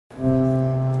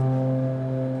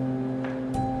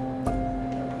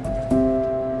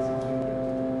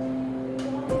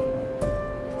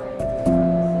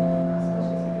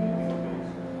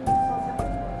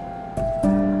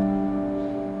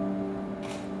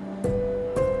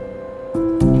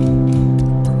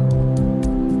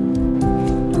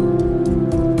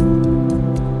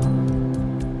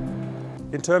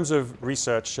In terms of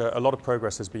research, a lot of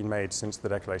progress has been made since the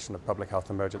declaration of public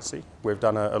health emergency. We've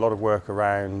done a lot of work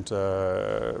around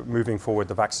moving forward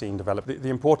the vaccine development. The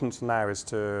importance now is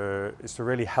to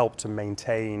really help to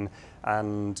maintain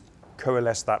and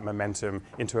coalesce that momentum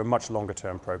into a much longer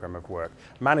term program of work.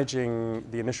 Managing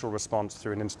the initial response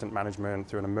through an instant management,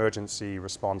 through an emergency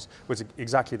response was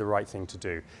exactly the right thing to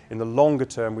do. In the longer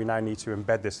term, we now need to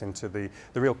embed this into the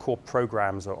real core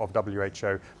programs of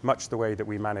WHO, much the way that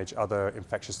we manage other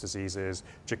infectious diseases,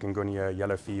 chikungunya,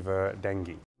 yellow fever,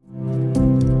 dengue.